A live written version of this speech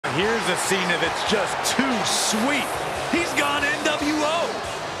Here's a Cena that's just too sweet. He's gone NWO.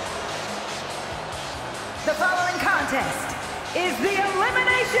 The following contest is the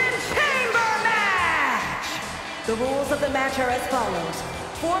Elimination Chamber match. The rules of the match are as follows.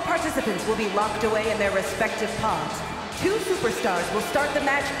 4 participants will be locked away in their respective pods. 2 superstars will start the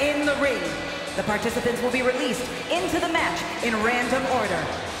match in the ring. The participants will be released into the match in random order.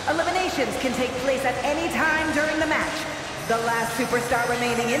 Eliminations can take place at any time during the match. The last superstar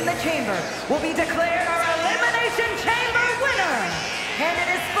remaining in the chamber will be declared our Elimination Chamber winner. And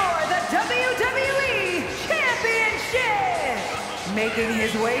it is for the WWE Championship. Making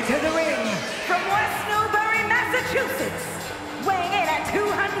his way to the ring from West Newbury, Massachusetts, weighing in at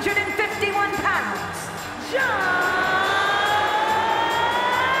 251 pounds, John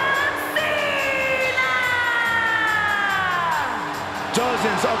Cena!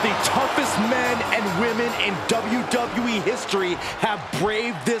 Dozens of the toughest men and women in WWE history have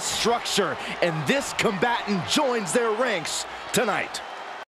braved this structure, and this combatant joins their ranks tonight.